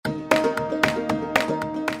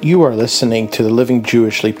You are listening to the Living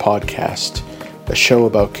Jewishly podcast, a show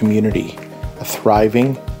about community, a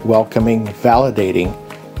thriving, welcoming, validating,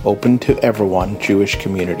 open to everyone Jewish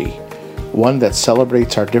community, one that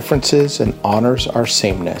celebrates our differences and honors our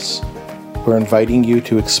sameness. We're inviting you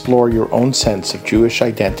to explore your own sense of Jewish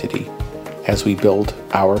identity as we build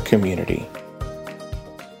our community.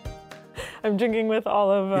 I'm drinking with all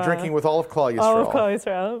of... You're drinking with all of Klal Yisrael. All of Klal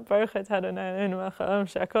Yisrael. Baruch atah Adonai Eloheinu melech haolam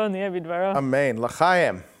she'akol niyeh bidvaro. Amen.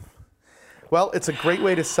 L'chaim. Well, it's a great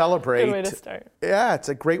way to celebrate. Good way to start. Yeah, it's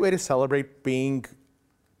a great way to celebrate being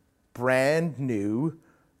brand new,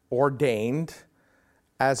 ordained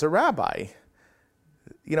as a rabbi.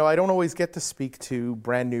 You know, I don't always get to speak to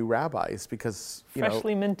brand new rabbis because,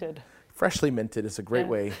 Freshly minted. Freshly minted is a great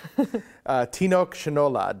way. Tinok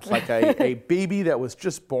shenolad, like a baby that was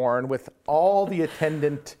just born with all the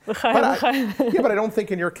attendant. But I don't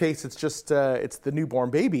think in your case it's just it's the newborn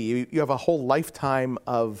baby. You have a whole lifetime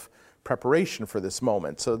of preparation for this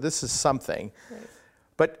moment. So this is something. Right.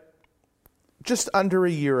 But just under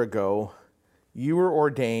a year ago, you were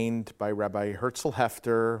ordained by Rabbi Herzl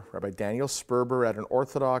Hefter, Rabbi Daniel Sperber at an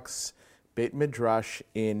Orthodox Beit Midrash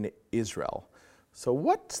in Israel. So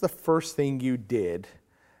what's the first thing you did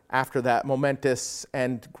after that momentous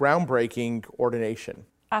and groundbreaking ordination?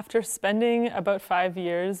 After spending about 5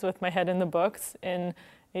 years with my head in the books in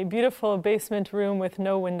a beautiful basement room with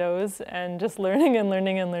no windows and just learning and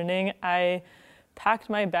learning and learning, I packed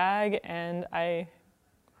my bag and I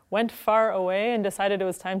went far away and decided it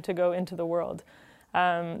was time to go into the world.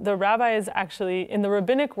 The rabbis actually, in the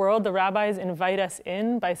rabbinic world, the rabbis invite us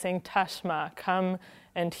in by saying, Tashma, come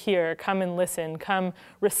and hear, come and listen, come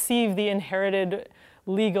receive the inherited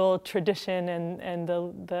legal tradition and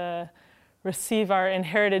the receive our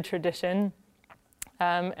inherited tradition.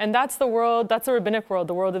 And that's the world, that's the rabbinic world,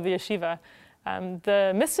 the world of the yeshiva.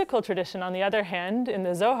 The mystical tradition, on the other hand, in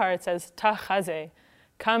the Zohar, it says, Tachazeh,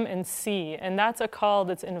 come and see. And that's a call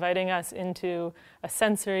that's inviting us into a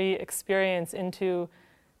sensory experience, into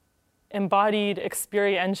embodied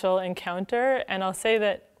experiential encounter. And I'll say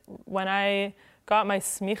that when I got my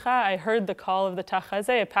smicha, I heard the call of the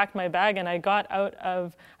Tachazeh, I packed my bag and I got out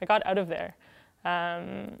of there.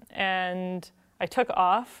 And I took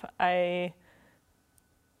off. I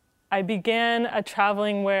began a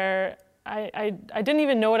traveling where I didn't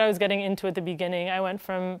even know what I was getting into at the beginning. I went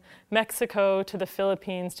from Mexico to the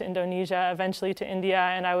Philippines to Indonesia, eventually to India,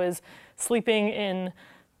 and I was sleeping in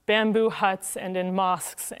bamboo huts and in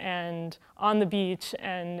mosques and on the beach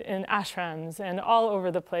and in ashrams and all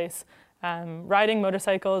over the place, riding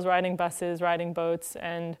motorcycles, riding buses, riding boats,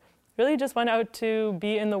 and really just went out to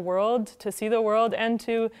be in the world, to see the world, and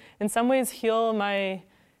to, in some ways, heal my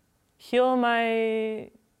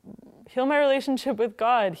relationship with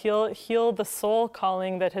God, heal the soul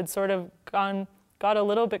calling that had sort of got a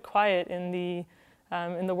little bit quiet in the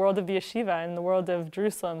world of the yeshiva, in the world of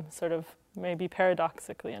Jerusalem, sort of maybe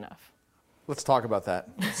paradoxically enough. Let's talk about that.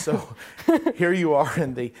 So here you are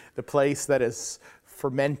in the place that is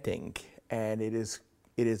fermenting, and it is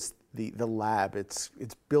the lab. It's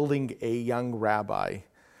building a young rabbi,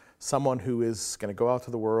 someone who is going to go out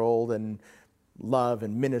to the world and love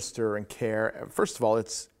and minister and care. First of all,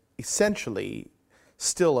 it's essentially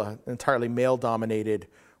still an entirely male-dominated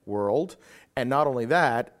world. And not only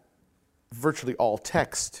that, virtually all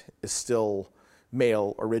text is still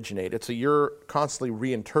male-originated. So you're constantly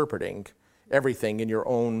reinterpreting everything in your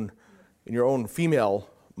own female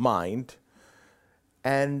mind.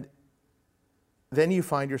 And then you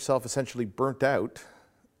find yourself essentially burnt out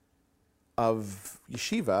of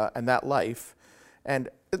yeshiva and that life. And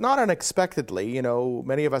not unexpectedly, you know,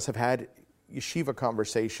 many of us have had yeshiva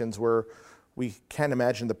conversations where we can't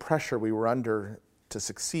imagine the pressure we were under to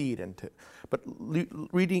succeed but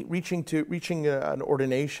reaching an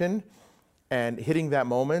ordination and hitting that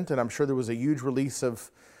moment, and I'm sure there was a huge release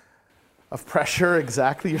of pressure.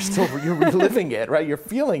 Exactly, you're reliving it, right? You're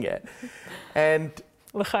feeling it, and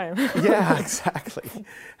L'chaim. Yeah, exactly.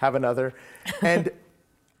 Have another, and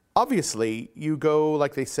obviously you go,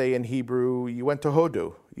 like they say in Hebrew, you went to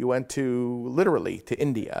Hodu, you went literally to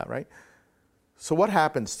India, right? So what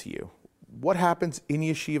happens to you? What happens in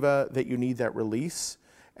yeshiva that you need that release?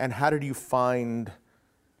 And how did you find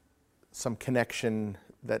some connection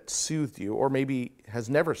that soothed you, or maybe has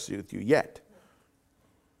never soothed you yet?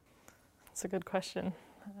 That's a good question.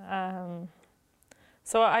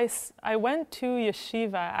 So I went to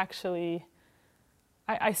yeshiva, actually.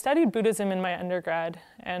 I studied Buddhism in my undergrad,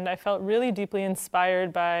 and I felt really deeply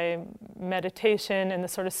inspired by meditation and the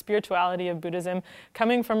sort of spirituality of Buddhism,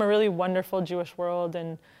 coming from a really wonderful Jewish world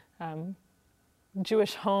and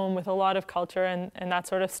Jewish home with a lot of culture and that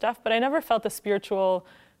sort of stuff. But I never felt the spiritual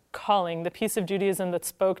calling, the piece of Judaism that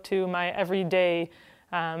spoke to my everyday,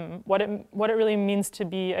 what it really means to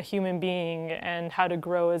be a human being and how to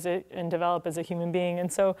grow and develop as a human being.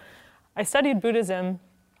 And so I studied Buddhism.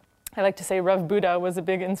 I like to say Rav Buddha was a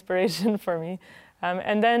big inspiration for me.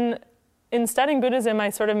 And then in studying Buddhism, I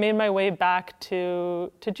sort of made my way back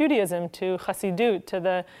to Judaism, to Chassidut, to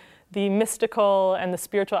the mystical and the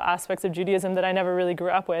spiritual aspects of Judaism that I never really grew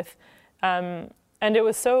up with. And it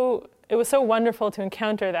was so wonderful to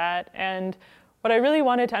encounter that. And what I really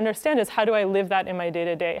wanted to understand is, how do I live that in my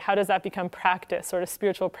day-to-day? How does that become practice, sort of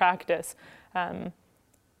spiritual practice?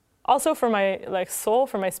 Also for my soul,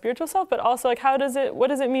 for my spiritual self, but also what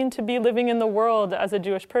does it mean to be living in the world as a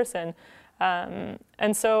Jewish person?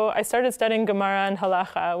 And so I started studying Gemara and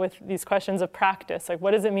Halacha with these questions of practice, like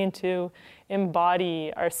what does it mean to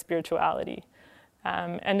embody our spirituality?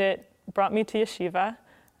 And it brought me to yeshiva,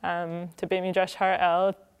 to Beit Midrash Har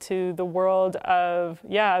El, to the world of,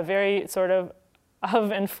 very sort of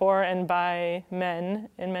and for and by men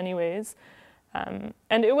in many ways. And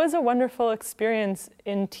it was a wonderful experience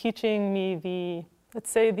in teaching me the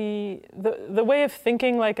way of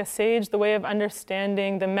thinking like a sage, the way of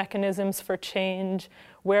understanding the mechanisms for change,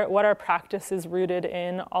 what our practice is rooted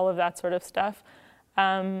in, all of that sort of stuff.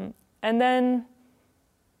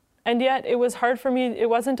 And yet it was hard for me. It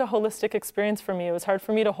wasn't a holistic experience for me. It was hard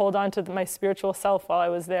for me to hold on to my spiritual self while I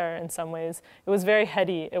was there in some ways. It was very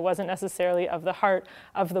heady. It wasn't necessarily of the heart,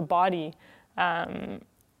 of the body. When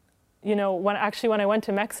I went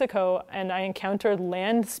to Mexico and I encountered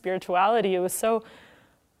land spirituality, it was so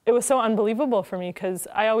unbelievable for me, because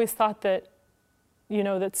I always thought that,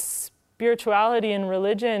 that spirituality and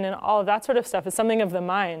religion and all of that sort of stuff is something of the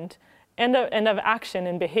mind and of action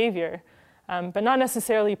and behavior. But not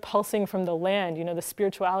necessarily pulsing from the land, the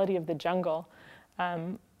spirituality of the jungle.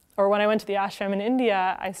 Or when I went to the ashram in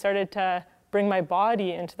India, I started to bring my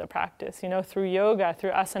body into the practice, through yoga,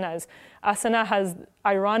 through asanas. Asana has,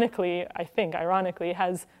 ironically,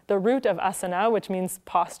 has the root of asana, which means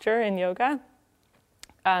posture in yoga,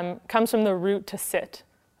 comes from the root to sit,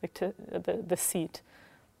 like to the seat.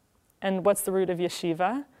 And what's the root of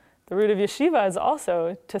yeshiva? The root of yeshiva is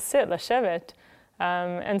also to sit, lashevet.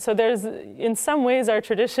 And so in some ways, our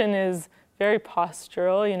tradition is very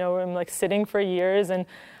postural. I'm like sitting for years, and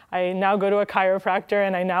I now go to a chiropractor,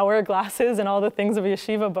 and I now wear glasses and all the things of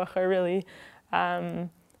yeshiva bucher, really.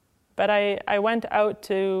 But I went out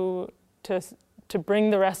to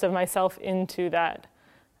bring the rest of myself into that.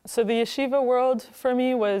 So the yeshiva world for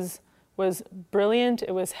me was brilliant.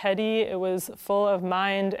 It was heady. It was full of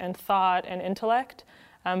mind and thought and intellect.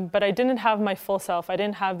 But I didn't have my full self. I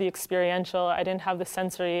didn't have the experiential. I didn't have the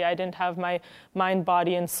sensory. I didn't have my mind,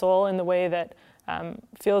 body, and soul in the way that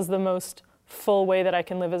feels the most full way that I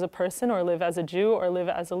can live as a person, or live as a Jew, or live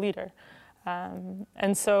as a leader.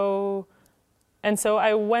 And so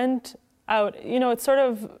I went out.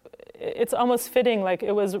 It's almost fitting. Like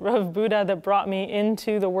it was Rav Buddha that brought me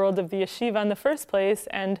into the world of the yeshiva in the first place,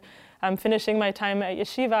 and finishing my time at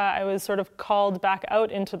yeshiva, I was sort of called back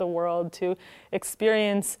out into the world to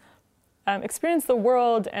experience the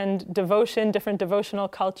world and devotion, different devotional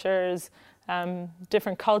cultures,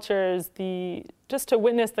 just to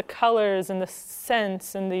witness the colors and the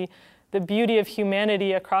sense and the beauty of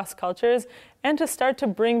humanity across cultures, and to start to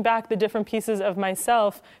bring back the different pieces of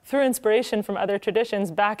myself through inspiration from other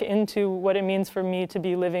traditions back into what it means for me to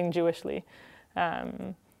be living Jewishly.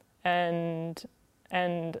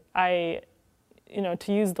 And I,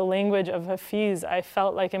 to use the language of Hafiz, I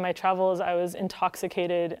felt like in my travels I was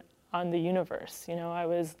intoxicated on the universe. I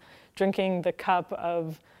was drinking the cup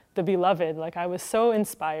of the beloved. Like I was so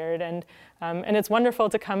inspired, and it's wonderful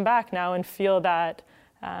to come back now and feel that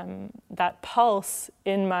pulse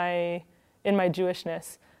in my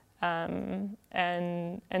Jewishness,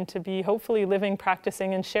 and to be hopefully living,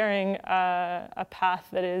 practicing, and sharing a path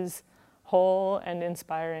that is whole and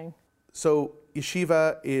inspiring. So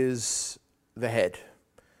yeshiva is the head,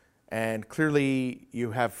 and clearly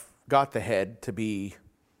you have got the head to be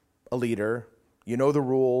a leader. You know the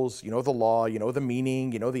rules, you know the law, you know the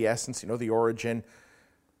meaning, you know the essence, you know the origin,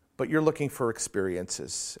 but you're looking for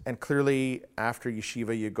experiences. And clearly after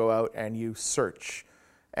yeshiva you go out and you search,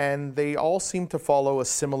 and they all seem to follow a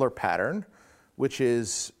similar pattern, which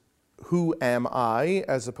is who am I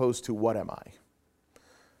as opposed to what am I?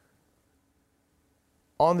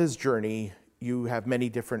 On this journey, you have many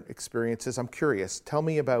different experiences. I'm curious, tell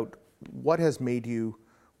me about what has made you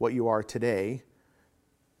what you are today,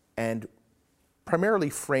 and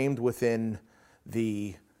primarily framed within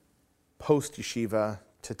the post-yeshiva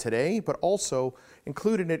to today, but also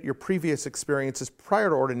included in it your previous experiences prior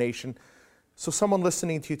to ordination. So someone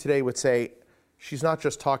listening to you today would say, she's not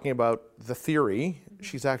just talking about the theory,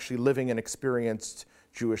 she's actually living an experienced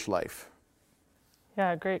Jewish life?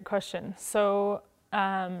 Yeah, great question. So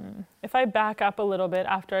if I back up a little bit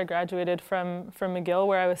after I graduated from McGill,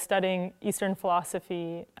 where I was studying Eastern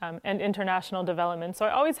philosophy and international development, so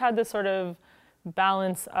I always had this sort of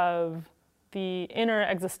balance of the inner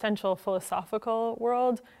existential philosophical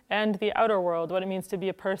world and the outer world, what it means to be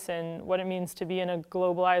a person, what it means to be in a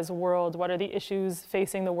globalized world, what are the issues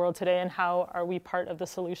facing the world today, and how are we part of the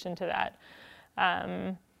solution to that.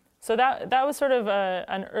 So that was sort of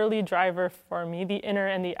an early driver for me, the inner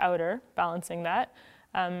and the outer, balancing that.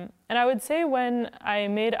 And I would say when I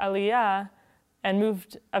made Aliyah and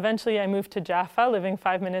eventually I moved to Jaffa, living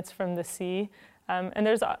 5 minutes from the sea. And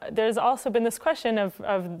there's also been this question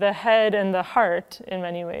of the head and the heart in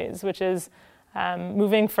many ways, which is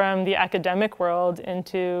moving from the academic world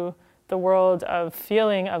into the world of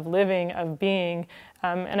feeling, of living, of being.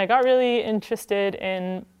 And I got really interested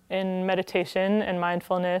in meditation and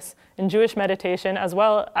mindfulness, in Jewish meditation, as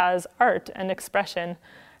well as art and expression.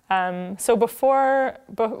 So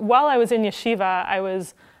while I was in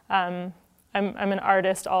yeshiva, I'm an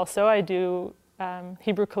artist also. I do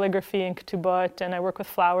Hebrew calligraphy and ketubot, and I work with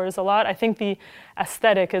flowers a lot. I think the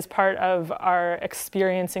aesthetic is part of our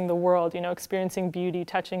experiencing the world, experiencing beauty,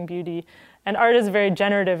 touching beauty. And art is a very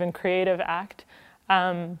generative and creative act.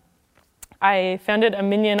 I founded a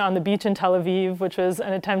minyan on the beach in Tel Aviv, which was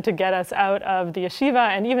an attempt to get us out of the yeshiva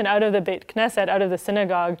and even out of the Beit Knesset, out of the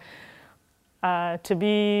synagogue, to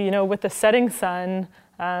be, with the setting sun,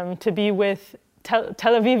 to be with Tel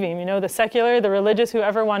Avivim, the secular, the religious,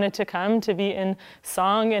 whoever wanted to come, to be in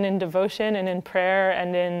song and in devotion and in prayer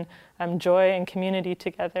and in joy and community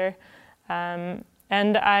together. And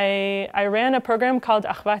I ran a program called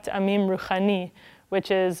Achvat Amim Ruchani, which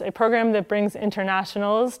is a program that brings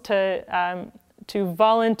internationals to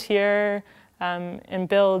volunteer and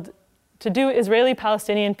to do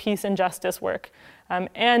Israeli-Palestinian peace and justice work,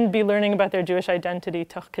 and be learning about their Jewish identity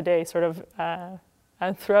toch kedei, sort of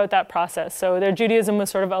throughout that process. So their Judaism was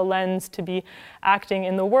sort of a lens to be acting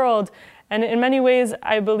in the world. And in many ways,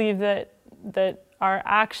 I believe that our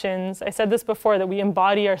actions, I said this before, that we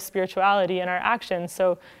embody our spirituality in our actions.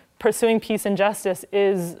 So pursuing peace and justice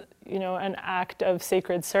is, an act of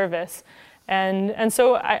sacred service. And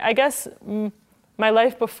so I guess my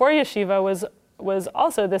life before yeshiva was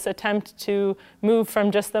also this attempt to move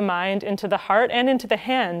from just the mind into the heart and into the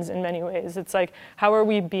hands in many ways. It's like, how are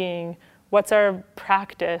we being? What's our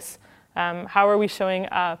practice? How are we showing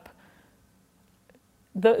up?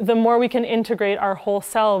 The more we can integrate our whole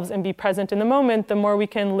selves and be present in the moment, the more we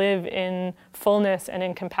can live in fullness and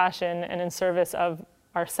in compassion and in service of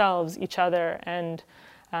ourselves, each other, and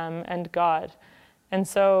God. And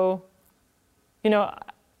so,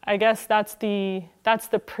 I guess that's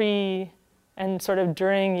the pre and sort of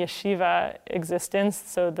during yeshiva existence.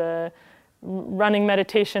 So the running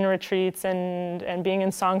meditation retreats and being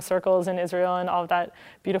in song circles in Israel and all of that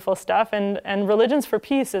beautiful stuff. And Religions for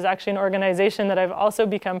Peace is actually an organization that I've also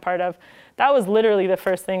become part of. That was literally the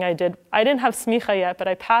first thing I did. I didn't have smicha yet, but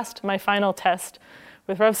I passed my final test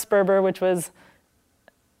with Rav Sperber, which was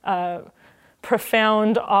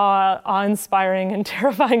profound, awe-inspiring and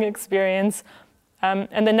terrifying experience.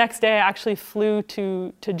 And the next day I actually flew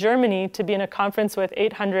to Germany to be in a conference with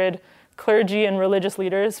 800 clergy and religious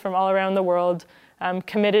leaders from all around the world,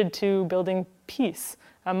 committed to building peace,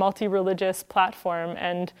 a multi-religious platform.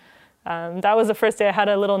 And that was the first day I had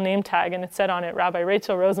a little name tag, and it said on it, Rabbi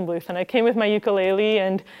Rachel Rosenbluth. And I came with my ukulele,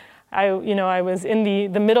 and I was in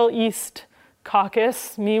the Middle East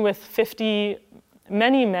caucus, me with 50,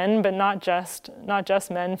 many men, but not just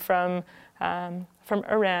men from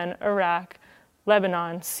Iran, Iraq,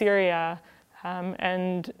 Lebanon, Syria,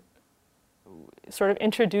 and sort of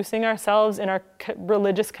introducing ourselves in our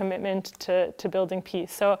religious commitment to building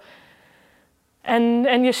peace. So, and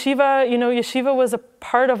yeshiva was a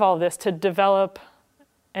part of all this, to develop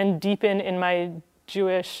and deepen in my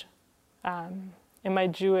Jewish mind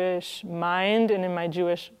and in my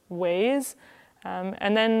Jewish ways.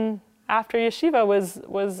 And then after yeshiva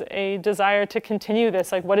was a desire to continue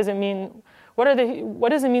this. Like, what does it mean? What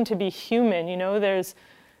does it mean to be human? There's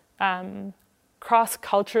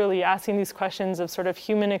cross-culturally asking these questions of sort of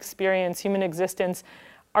human experience, human existence.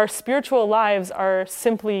 Our spiritual lives are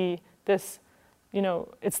simply this,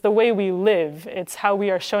 it's the way we live. It's how we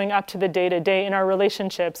are showing up to the day-to-day in our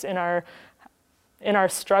relationships, in our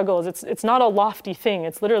struggles. It's not a lofty thing.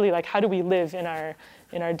 It's literally like, how do we live in our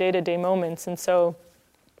day-to-day moments? And so,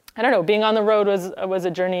 I don't know, being on the road was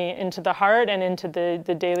a journey into the heart and into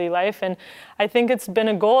the daily life. And I think it's been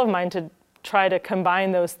a goal of mine try to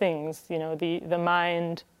combine those things, the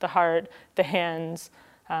mind, the heart, the hands,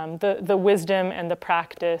 the wisdom and the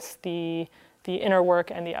practice, the inner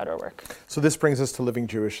work and the outer work. So this brings us to Living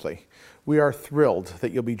Jewishly. We are thrilled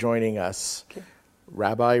that you'll be joining us,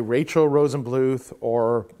 Rabbi Rachel Rosenbluth,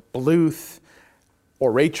 or Bluth,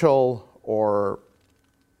 or Rachel, or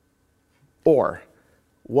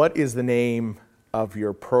what is the name of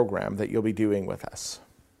your program that you'll be doing with us?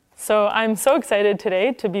 So I'm so excited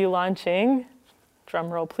today to be launching,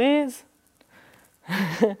 drum roll please,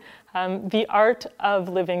 The Art of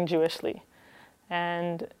Living Jewishly.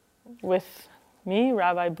 And with me,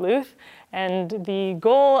 Rabbi Bluth, and the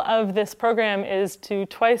goal of this program is to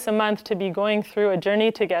twice a month to be going through a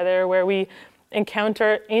journey together where we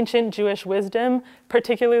encounter ancient Jewish wisdom,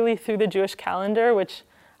 particularly through the Jewish calendar, which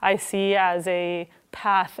I see as a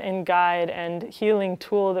path and guide and healing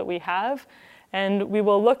tool that we have. And we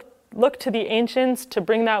will look to the ancients to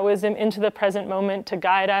bring that wisdom into the present moment, to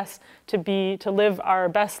guide us to live our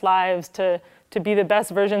best lives, to be the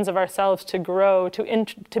best versions of ourselves, to grow,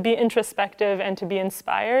 to be introspective and to be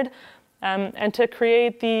inspired, and to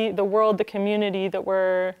create the world, the community that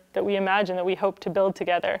we imagine, that we hope to build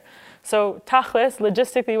together. So tachlis,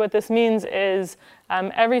 logistically what this means is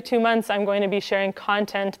every 2 months I'm going to be sharing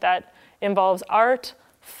content that involves art,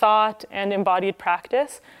 thought, and embodied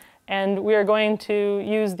practice. And we are going to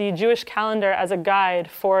use the Jewish calendar as a guide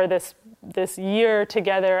for this year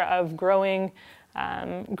together of growing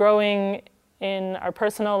in our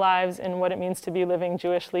personal lives and what it means to be living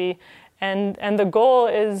Jewishly. And the goal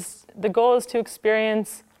is to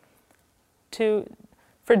experience,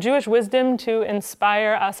 for Jewish wisdom to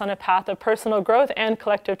inspire us on a path of personal growth and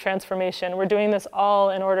collective transformation. We're doing this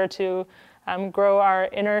all in order to grow our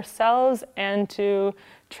inner selves and to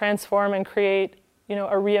transform and create a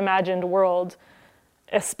reimagined world,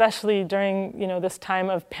 especially during this time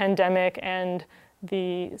of pandemic and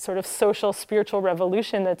the sort of social spiritual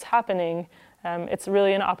revolution that's happening. It's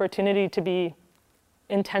really an opportunity to be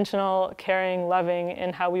intentional, caring, loving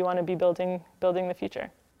in how we want to be building the future.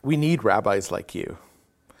 We need rabbis like you,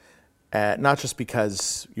 not just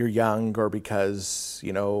because you're young or because,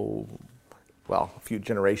 a few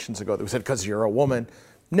generations ago they said because you're a woman.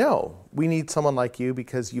 No, we need someone like you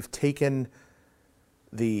because you've taken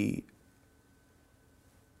the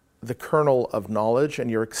kernel of knowledge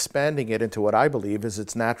and you're expanding it into what I believe is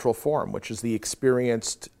its natural form, which is the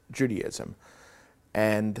experienced Judaism.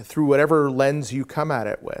 And through whatever lens you come at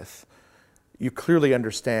it with, you clearly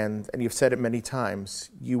understand, and you've said it many times,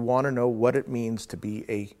 you want to know what it means to be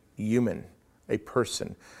a human, a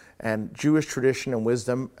person. And Jewish tradition and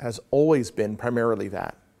wisdom has always been primarily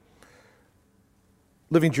that.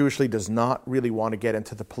 Living Jewishly does not really want to get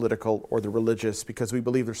into the political or the religious because we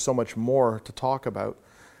believe there's so much more to talk about.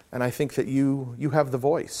 And I think that you have the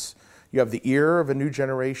voice. You have the ear of a new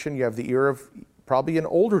generation. You have the ear of probably an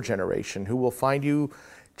older generation who will find you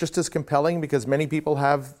just as compelling because many people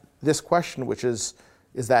have this question, which is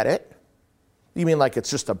that it? You mean like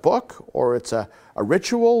it's just a book or it's a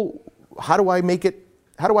ritual? How do I make it?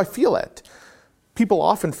 How do I feel it? People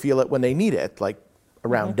often feel it when they need it, like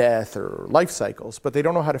around death or life cycles, but they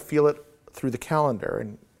don't know how to feel it through the calendar.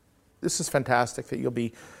 And this is fantastic that you'll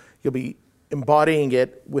be embodying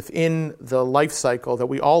it within the life cycle that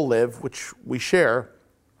we all live, which we share,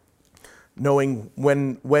 knowing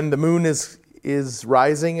when the moon is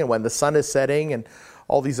rising and when the sun is setting and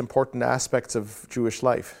all these important aspects of Jewish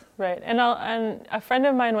life. Right, and a friend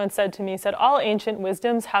of mine once said to me, said, all ancient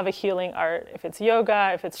wisdoms have a healing art. If it's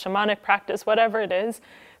yoga, if it's shamanic practice, whatever it is,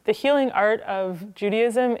 the healing art of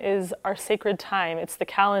Judaism is our sacred time. It's the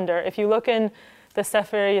calendar. If you look in the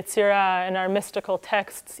Sefer Yetzirah and our mystical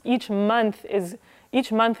texts, each month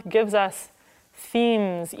gives us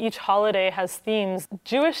themes. Each holiday has themes.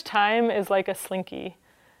 Jewish time is like a slinky,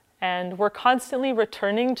 and we're constantly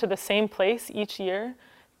returning to the same place each year,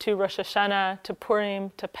 to Rosh Hashanah, to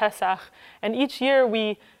Purim, to Pesach, and each year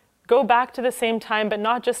we go back to the same time, but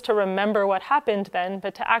not just to remember what happened then,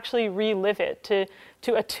 but to actually relive it,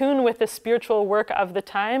 to attune with the spiritual work of the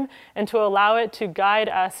time and to allow it to guide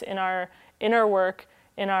us in our inner work,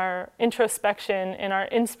 in our introspection, in our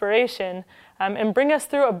inspiration, and bring us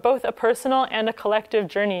through both a personal and a collective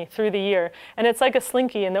journey through the year. And it's like a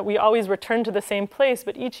slinky in that we always return to the same place,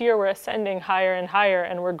 but each year we're ascending higher and higher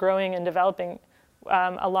and we're growing and developing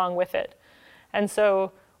along with it. And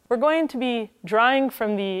so we're going to be drawing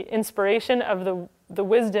from the inspiration of the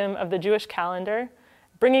wisdom of the Jewish calendar,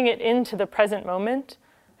 bringing it into the present moment,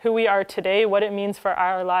 who we are today, what it means for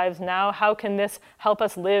our lives now, how can this help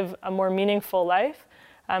us live a more meaningful life?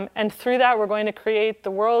 And through that, we're going to create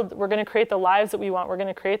the world, we're going to create the lives that we want, we're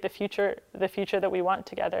going to create the future that we want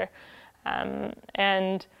together.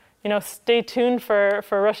 And stay tuned for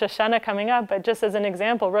Rosh Hashanah coming up. But just as an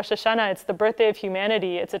example, Rosh Hashanah, it's the birthday of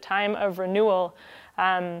humanity. It's a time of renewal.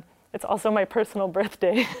 It's also my personal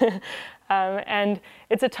birthday. And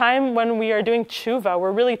it's a time when we are doing tshuva.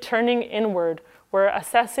 We're really turning inward. We're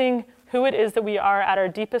assessing who it is that we are at our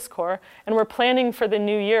deepest core, and we're planning for the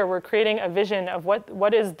new year. We're creating a vision of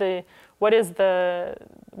what is the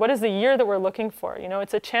year that we're looking for.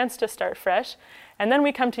 It's a chance to start fresh. And then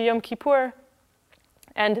we come to Yom Kippur,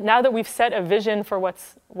 and now that we've set a vision for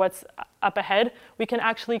what's up ahead, we can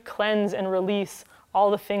actually cleanse and release all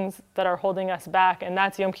the things that are holding us back. And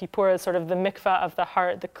that's Yom Kippur, as sort of the mikvah of the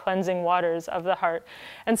heart, the cleansing waters of the heart.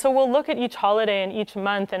 And so we'll look at each holiday and each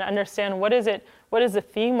month and understand what is the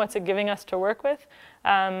theme, what's it giving us to work with.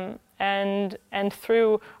 And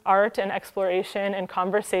through art and exploration and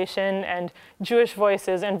conversation and Jewish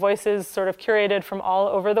voices and voices sort of curated from all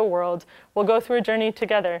over the world, we'll go through a journey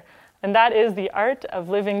together. And that is the art of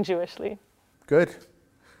living Jewishly. Good.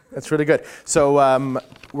 That's really good. So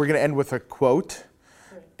we're going to end with a quote.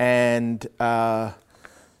 And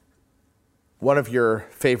one of your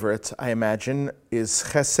favorites, I imagine, is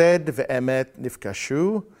Chesed ve'emet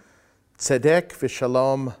nifkashu, tzedek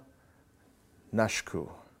v'shalom nashku.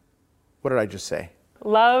 What did I just say?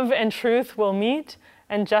 Love and truth will meet,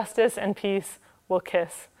 and justice and peace will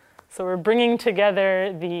kiss. So we're bringing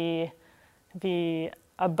together the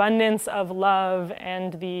abundance of love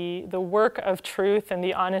and the work of truth and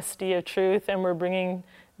the honesty of truth, and we're bringing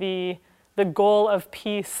the goal of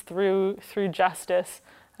peace through justice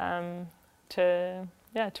to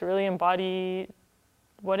really embody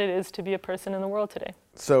what it is to be a person in the world today.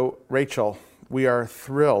 So, Rachel, we are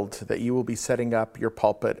thrilled that you will be setting up your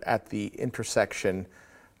pulpit at the intersection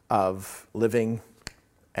of living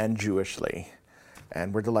and Jewishly.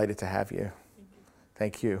 And we're delighted to have you.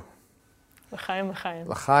 Thank you. L'chaim, l'chaim.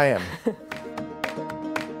 L'chaim.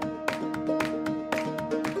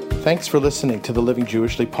 Thanks for listening to the Living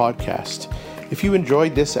Jewishly podcast. If you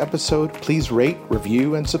enjoyed this episode, please rate,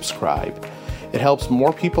 review, and subscribe. It helps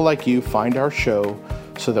more people like you find our show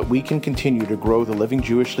so that we can continue to grow the Living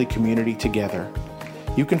Jewishly community together.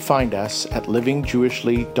 You can find us at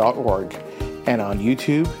livingjewishly.org and on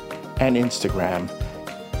YouTube and Instagram.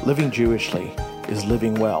 Living Jewishly is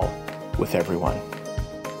living well with everyone.